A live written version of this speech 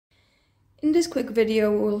In this quick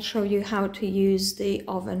video, we'll show you how to use the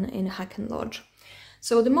oven in Hacken Lodge.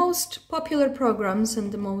 So the most popular programs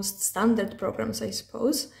and the most standard programs, I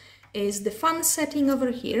suppose, is the fan setting over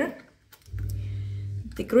here,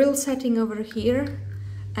 the grill setting over here,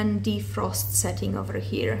 and defrost setting over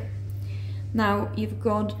here. Now you've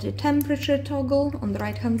got the temperature toggle on the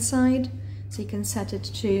right hand side, so you can set it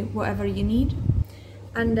to whatever you need.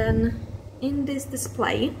 And then in this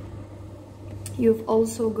display, you've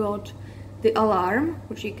also got the alarm,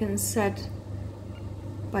 which you can set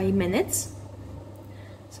by minutes.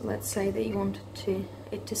 So let's say that you want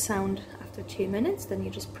it to sound after 2 minutes, then you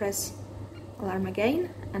just press alarm again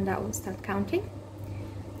and that will start counting.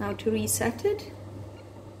 Now to reset it,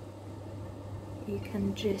 you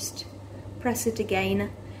can just press it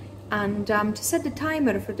again, and to set the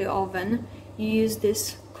timer for the oven you use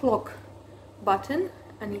this clock button,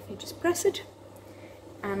 and if you just press it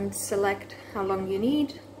and select how long you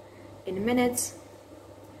need in minutes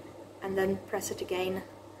and then press it again,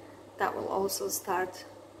 that will also start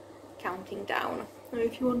counting down. Now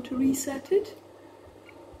if you want to reset it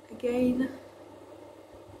again,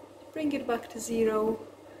 bring it back to 0,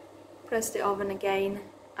 press the oven again,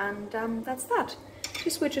 and that's that. To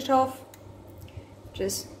switch it off,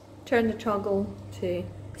 just turn the toggle to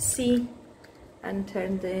C and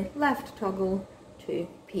turn the left toggle to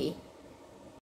P.